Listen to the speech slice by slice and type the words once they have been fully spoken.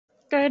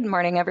Good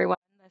morning, everyone.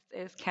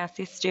 This is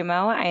Cassie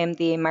Stumo. I am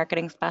the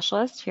marketing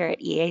specialist here at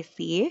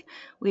EAC.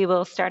 We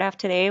will start off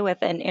today with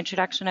an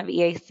introduction of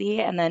EAC,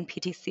 and then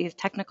PTC's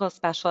technical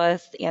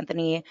specialists,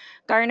 Anthony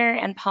Garner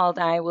and Paul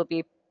Dye, will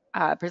be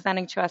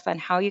presenting to us on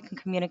how you can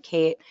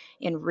communicate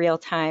in real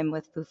time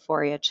with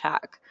Vuforia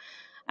Chalk.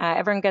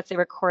 Everyone gets a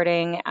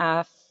recording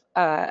of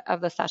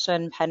the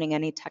session pending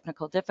any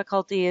technical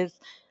difficulties,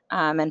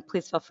 and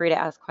please feel free to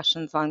ask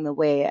questions along the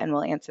way, and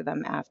we'll answer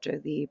them after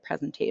the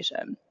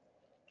presentation.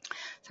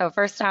 So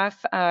first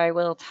off, I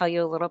will tell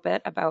you a little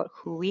bit about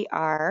who we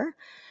are.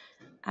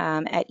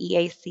 At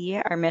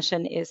EAC, our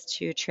mission is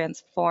to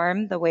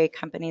transform the way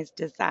companies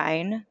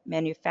design,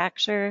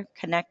 manufacture,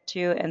 connect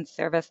to, and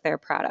service their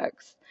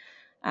products.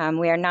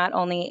 We are not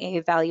only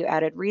a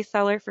value-added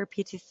reseller for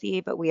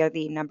PTC, but we are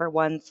the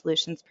 #1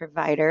 solutions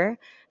provider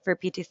for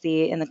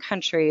PTC in the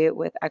country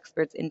with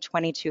experts in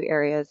 22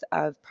 areas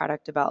of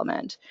product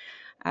development.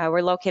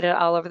 We're located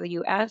all over the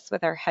U.S.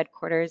 with our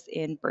headquarters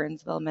in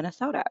Burnsville,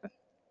 Minnesota.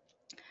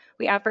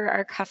 We offer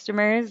our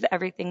customers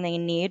everything they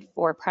need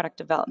for product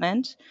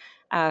development,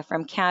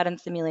 from CAD and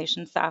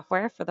simulation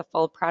software for the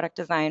full product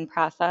design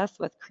process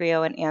with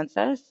Creo and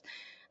ANSYS,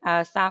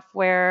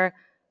 software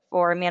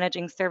for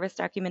managing service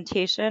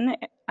documentation,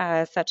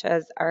 such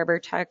as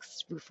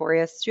ArborText,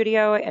 Vuforia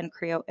Studio, and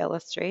Creo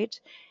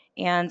Illustrate,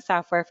 and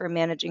software for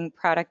managing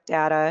product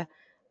data,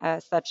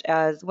 such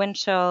as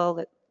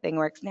Windchill,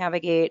 ThingWorx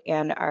Navigate,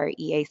 and our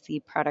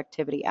EAC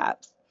productivity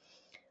apps.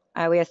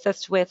 We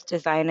assist with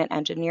design and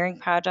engineering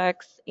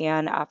projects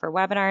and offer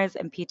webinars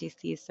and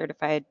PTC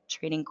certified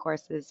training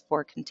courses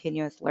for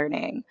continuous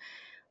learning.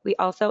 We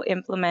also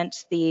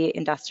implement the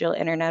industrial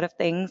Internet of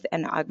Things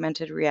and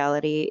augmented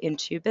reality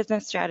into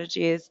business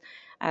strategies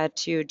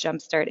to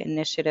jumpstart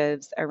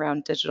initiatives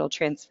around digital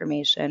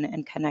transformation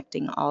and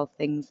connecting all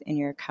things in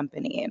your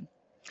company.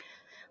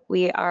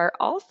 We are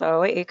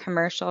also a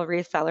commercial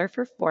reseller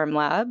for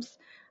Formlabs,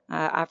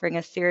 offering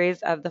a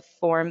series of the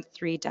Form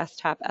 3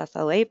 desktop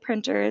SLA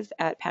printers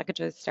at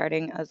packages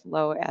starting as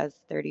low as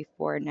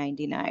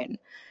 $34.99.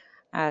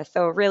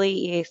 So really,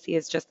 EAC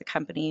is just the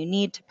company you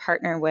need to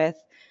partner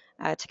with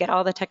to get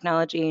all the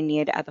technology you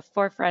need at the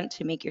forefront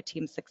to make your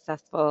team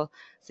successful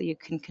so you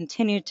can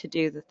continue to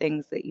do the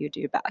things that you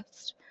do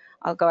best.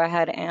 I'll go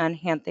ahead and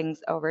hand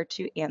things over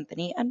to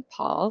Anthony and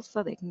Paul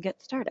so they can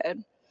get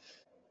started.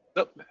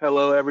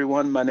 Hello,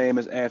 everyone. My name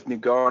is Anthony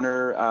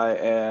Garner. I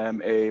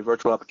am a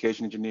virtual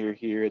application engineer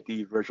here at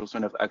the Virtual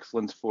Center of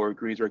Excellence for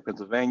Greensburg,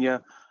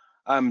 Pennsylvania.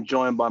 I'm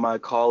joined by my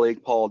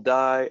colleague, Paul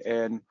Dye,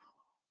 and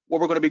what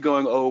we're going to be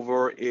going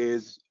over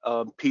is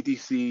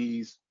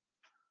PTC's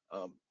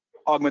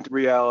augmented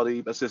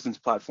reality assistance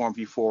platform,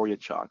 Vuforia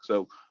Chalk.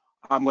 So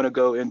I'm going to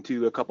go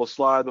into a couple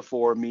slides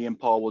before me and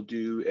Paul will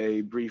do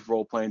a brief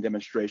role-playing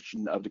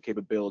demonstration of the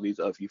capabilities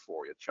of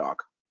Vuforia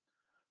Chalk.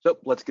 So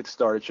let's get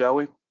started, shall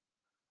we?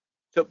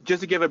 So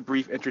just to give a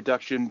brief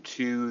introduction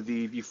to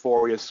the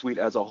Vuforia suite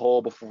as a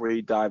whole before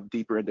we dive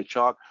deeper into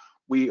Chalk,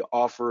 we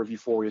offer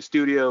Vuforia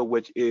Studio,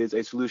 which is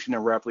a solution to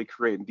rapidly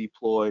create and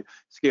deploy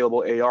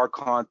scalable AR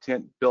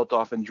content built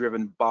off and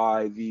driven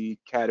by the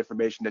CAD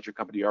information that your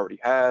company already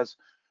has.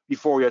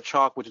 Vuforia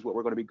Chalk, which is what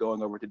we're going to be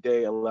going over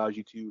today, allows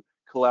you to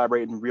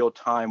collaborate in real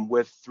time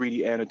with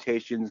 3D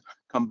annotations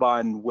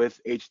combined with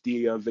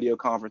HD video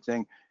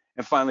conferencing.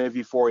 And finally, a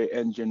Vuforia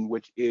Engine,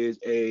 which is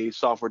a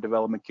software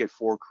development kit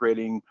for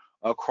creating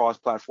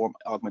cross-platform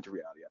augmented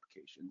reality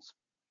applications.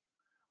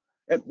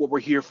 And what we're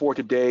here for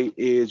today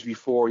is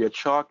Vuforia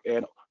Chalk,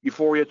 and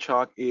Vuforia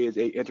Chalk is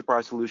an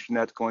enterprise solution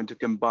that's going to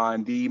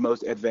combine the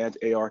most advanced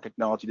AR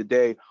technology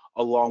today,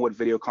 along with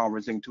video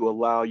conferencing, to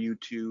allow you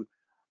to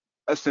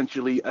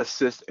essentially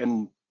assist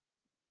and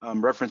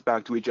reference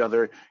back to each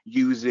other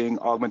using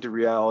augmented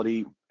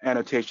reality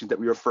annotations that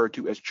we refer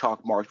to as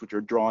chalk marks, which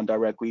are drawn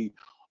directly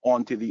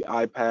onto the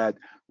iPad,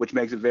 which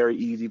makes it very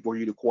easy for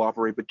you to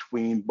cooperate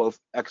between both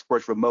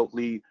experts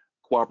remotely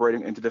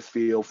cooperating into the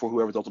field for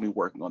whoever's ultimately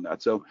working on that.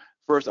 So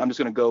first, I'm just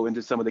going to go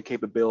into some of the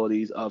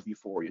capabilities of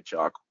Vuforia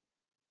Chalk.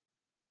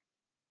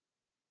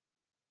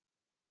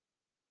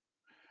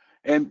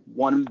 And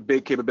one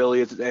big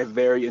capability is a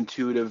very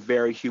intuitive,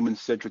 very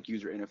human-centric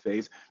user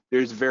interface.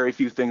 There's very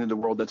few things in the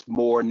world that's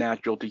more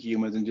natural to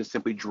humans than just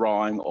simply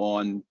drawing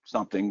on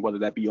something, whether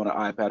that be on an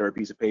iPad or a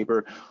piece of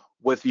paper.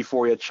 With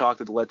Vuforia Chalk,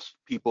 that lets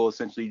people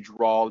essentially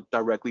draw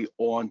directly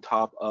on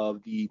top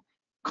of the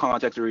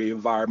context or the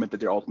environment that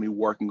they're ultimately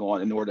working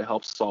on in order to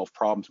help solve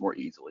problems more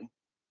easily.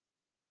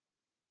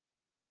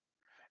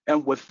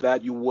 And with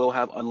that, you will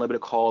have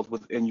unlimited calls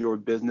within your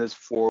business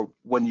for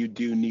when you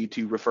do need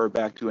to refer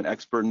back to an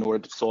expert in order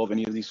to solve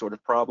any of these sort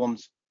of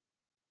problems.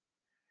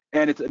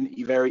 And it's a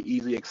very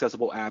easily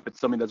accessible app. It's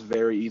something that's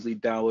very easily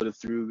downloaded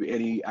through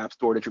any app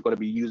store that you're going to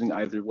be using,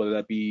 either whether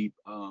that be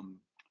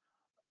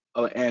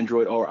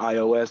Android or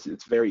iOS.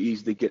 It's very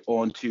easy to get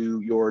onto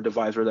your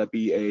device, whether that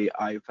be a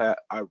iPad,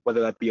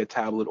 whether that be a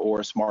tablet or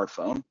a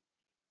smartphone.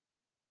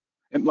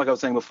 And like I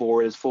was saying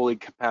before, it is fully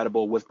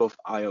compatible with both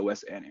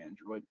iOS and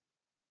Android.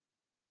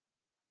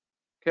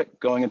 Okay,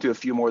 going into a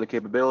few more of the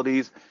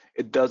capabilities,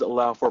 it does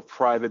allow for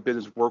private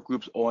business work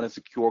groups on a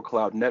secure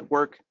cloud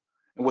network.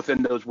 And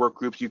within those work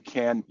groups, you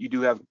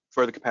do have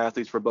further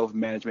capacities for both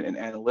management and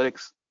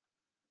analytics.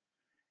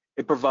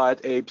 It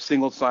provides a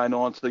single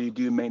sign-on, so you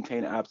do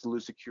maintain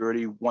absolute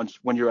security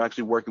when you're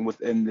actually working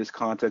within this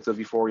context of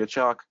Vuforia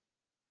Chalk.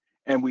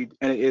 And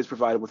it is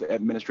provided with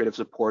administrative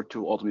support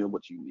to ultimately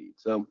what you need.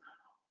 So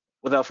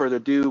without further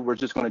ado, we're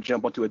just going to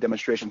jump onto a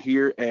demonstration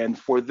here. And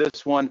for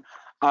this one,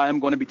 I'm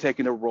going to be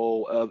taking the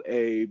role of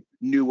a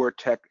newer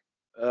tech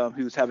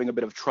who's having a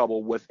bit of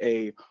trouble with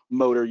a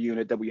motor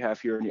unit that we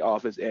have here in the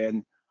office.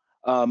 And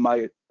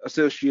my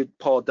associate,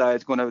 Paul Dye,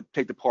 is going to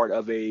take the part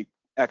of a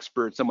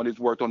expert, someone who's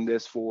worked on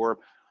this for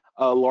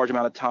a large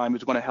amount of time,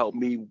 who's going to help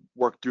me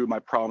work through my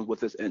problems with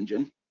this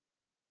engine.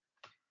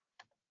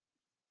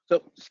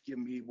 So just give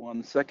me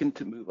 1 second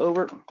to move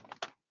over.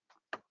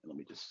 Let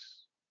me just.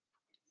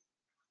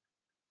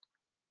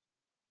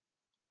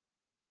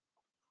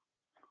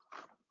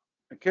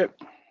 Okay.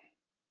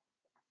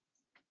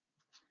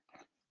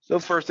 So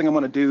first thing I'm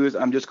going to do is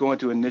I'm just going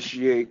to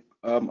initiate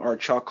our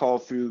Chalk call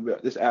through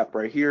this app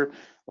right here.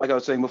 Like I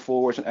was saying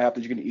before, it's an app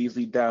that you can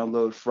easily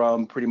download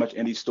from pretty much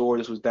any store.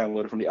 This was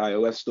downloaded from the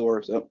iOS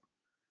store. So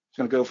it's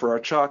going to go for our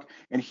Chalk.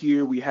 And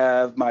here we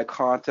have my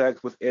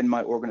contact within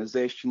my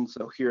organization.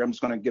 So here I'm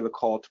just going to give a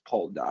call to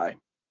Paul Dye.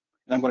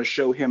 And I'm going to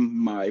show him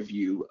my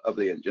view of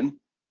the engine.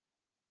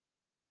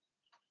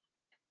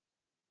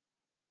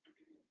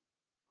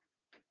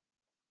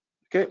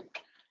 Okay.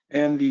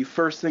 And the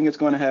first thing it's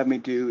going to have me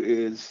do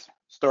is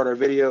start our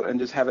video and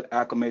just have it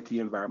acclimate to the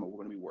environment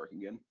we're going to be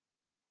working in.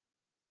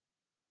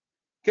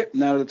 Okay,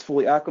 now that it's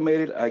fully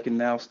acclimated, I can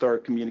now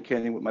start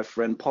communicating with my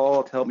friend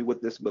Paul to help me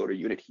with this motor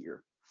unit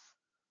here.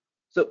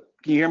 So,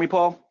 can you hear me,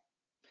 Paul?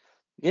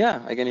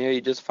 Yeah, I can hear you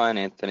just fine,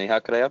 Anthony. How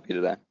could I help you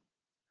today?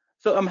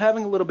 So I'm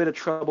having a little bit of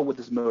trouble with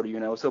this motor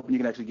unit. I was hoping you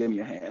can actually give me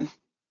a hand.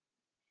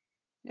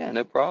 Yeah,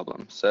 no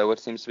problem. So what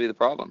seems to be the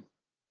problem?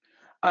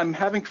 I'm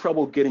having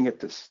trouble getting it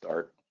to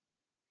start.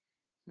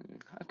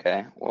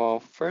 Okay, well,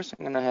 first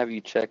I'm going to have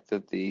you check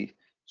that the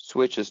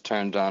switch is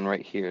turned on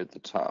right here at the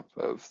top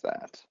of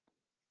that.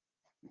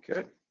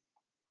 Okay,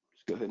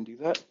 just go ahead and do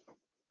that.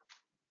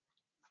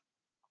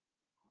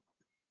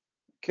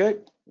 Okay,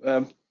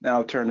 now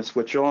I'll turn the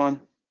switch on.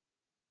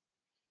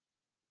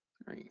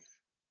 Right.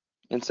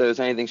 And so is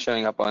anything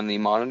showing up on the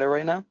monitor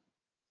right now?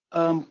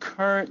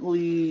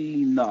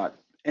 Currently not.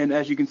 And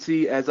as you can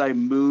see, as I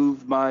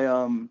move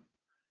my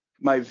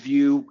my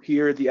view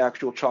here, the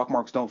actual chalk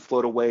marks don't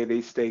float away.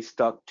 They stay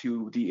stuck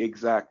to the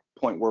exact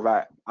point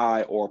where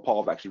I or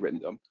Paul have actually written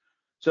them.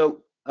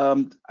 So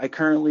I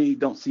currently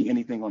don't see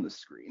anything on the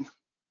screen.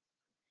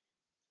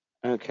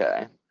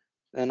 Okay,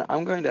 then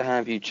I'm going to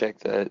have you check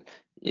that.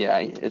 Yeah,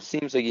 it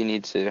seems like you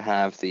need to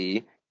have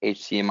the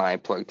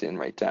HDMI plugged in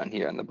right down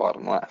here on the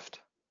bottom left.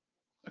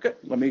 Okay,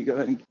 let me go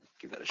ahead and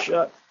give that a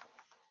shot.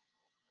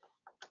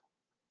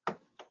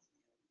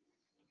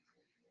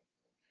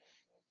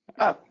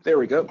 Ah, there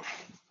we go.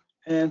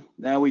 And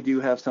now we do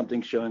have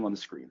something showing on the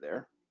screen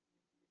there.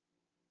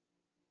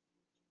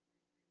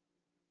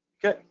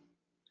 Okay,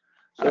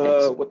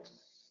 so what's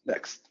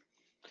next?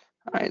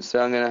 All right, so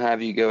I'm going to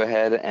have you go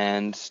ahead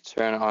and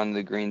turn on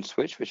the green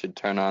switch, which should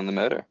turn on the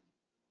motor.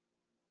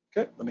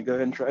 Okay, let me go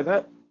ahead and try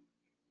that.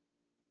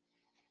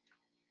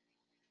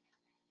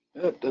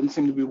 It doesn't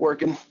seem to be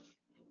working.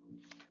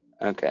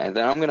 Okay,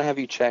 then I'm going to have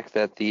you check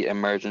that the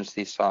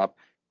emergency stop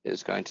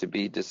is going to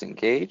be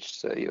disengaged.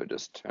 So you'll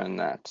just turn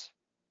that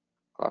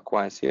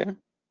clockwise here.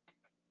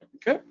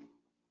 Okay.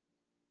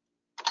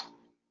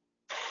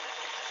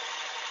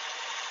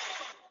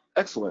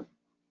 Excellent.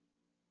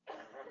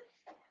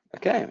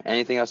 Okay,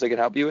 anything else I could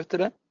help you with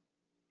today?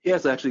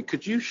 Yes, actually,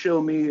 could you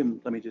show me, and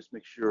let me just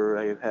make sure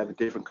I have a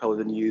different color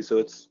than you so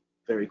it's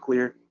very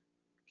clear.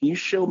 Can you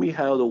show me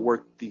how to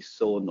work these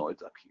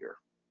solenoids up here?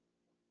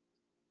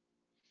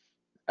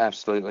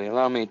 Absolutely.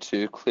 Allow me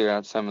to clear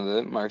out some of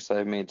the marks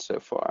I've made so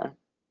far.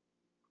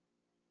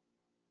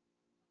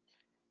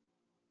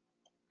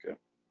 Okay.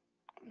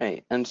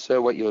 Right, and so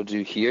what you'll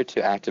do here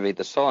to activate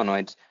the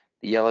solenoids,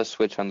 the yellow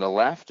switch on the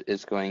left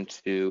is going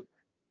to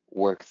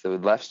work the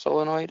left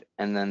solenoid,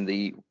 and then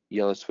the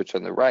yellow switch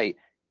on the right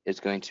is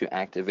going to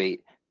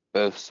activate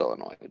both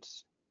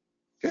solenoids.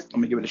 Okay, let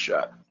me give it a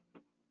shot.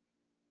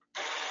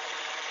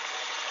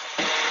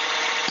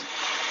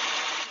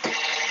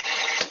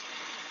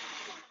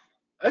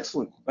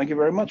 Excellent. Thank you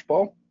very much,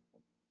 Paul.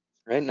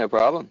 Right, no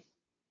problem.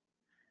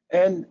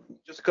 And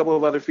just a couple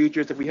of other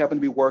features. If we happen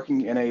to be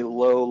working in a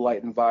low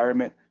light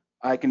environment,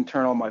 I can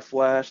turn on my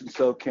flash, and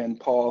so can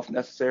Paul if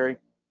necessary.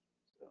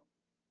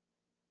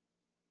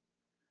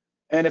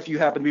 And if you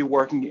happen to be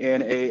working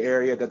in an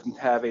area that doesn't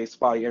have a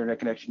spotty internet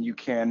connection, you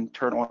can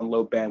turn on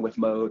low bandwidth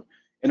mode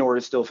in order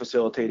to still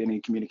facilitate any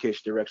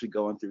communication that we're actually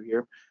going through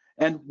here.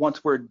 And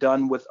once we're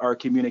done with our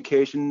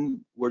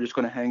communication, we're just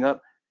going to hang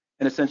up.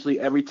 And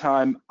essentially, every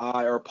time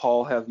I or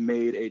Paul have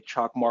made a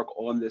chalk mark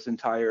on this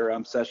entire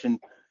session,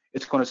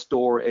 it's going to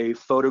store a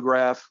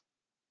photograph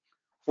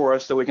for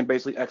us so we can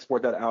basically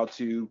export that out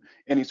to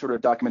any sort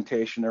of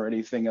documentation or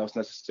anything else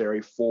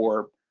necessary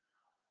for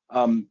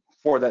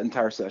that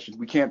entire session.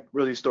 We can't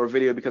really store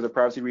video because of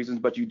privacy reasons,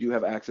 but you do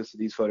have access to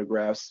these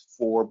photographs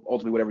for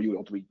ultimately whatever you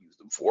ultimately use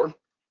them for.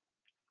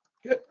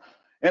 Good.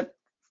 And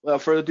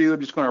without further ado,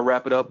 I'm just going to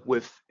wrap it up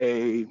with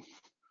a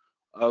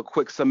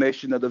quick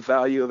summation of the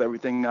value of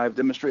everything I've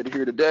demonstrated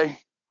here today.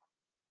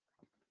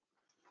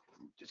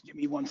 Just give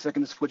me 1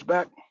 second to switch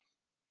back.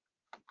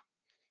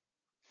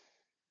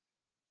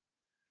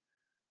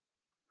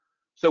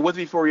 So with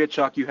Vuforia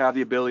Chalk, you have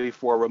the ability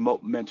for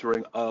remote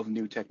mentoring of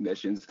new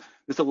technicians.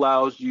 This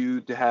allows you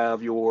to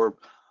have your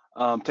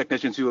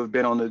technicians who have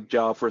been on the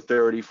job for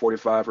 30,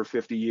 45, or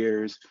 50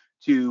 years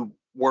to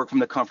work from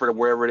the comfort of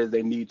wherever it is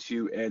they need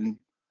to and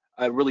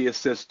really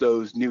assist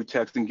those new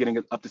techs in getting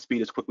up to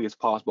speed as quickly as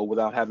possible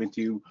without having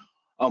to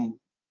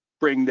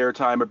bring their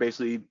time or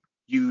basically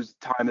use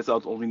time that's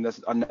ultimately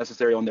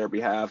unnecessary on their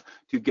behalf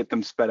to get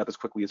them sped up as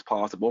quickly as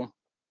possible.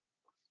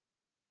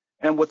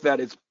 And with that,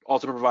 it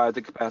also provides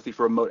the capacity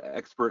for remote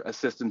expert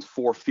assistance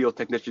for field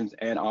technicians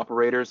and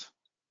operators.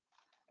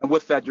 And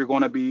with that, you're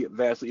going to be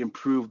vastly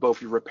improve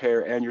both your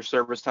repair and your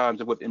service times.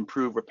 And with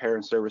improved repair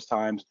and service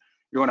times,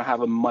 you're going to have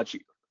a much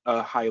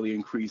highly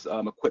increased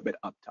equipment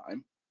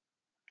uptime.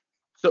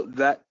 So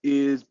that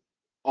is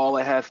all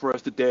I had for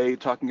us today,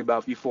 talking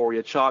about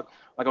Vuforia Chalk.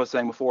 Like I was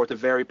saying before, it's a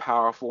very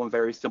powerful and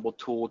very simple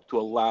tool to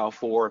allow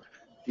for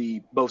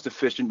the most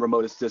efficient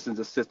remote assistance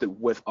assisted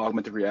with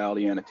augmented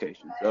reality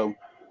annotation. So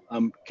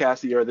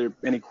Cassie, are there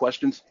any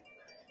questions?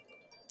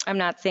 I'm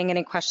not seeing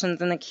any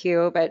questions in the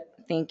queue, but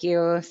thank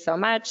you so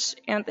much,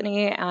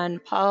 Anthony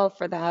and Paul,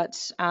 for that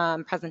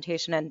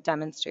presentation and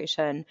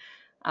demonstration.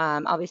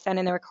 I'll be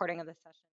sending the recording of the session.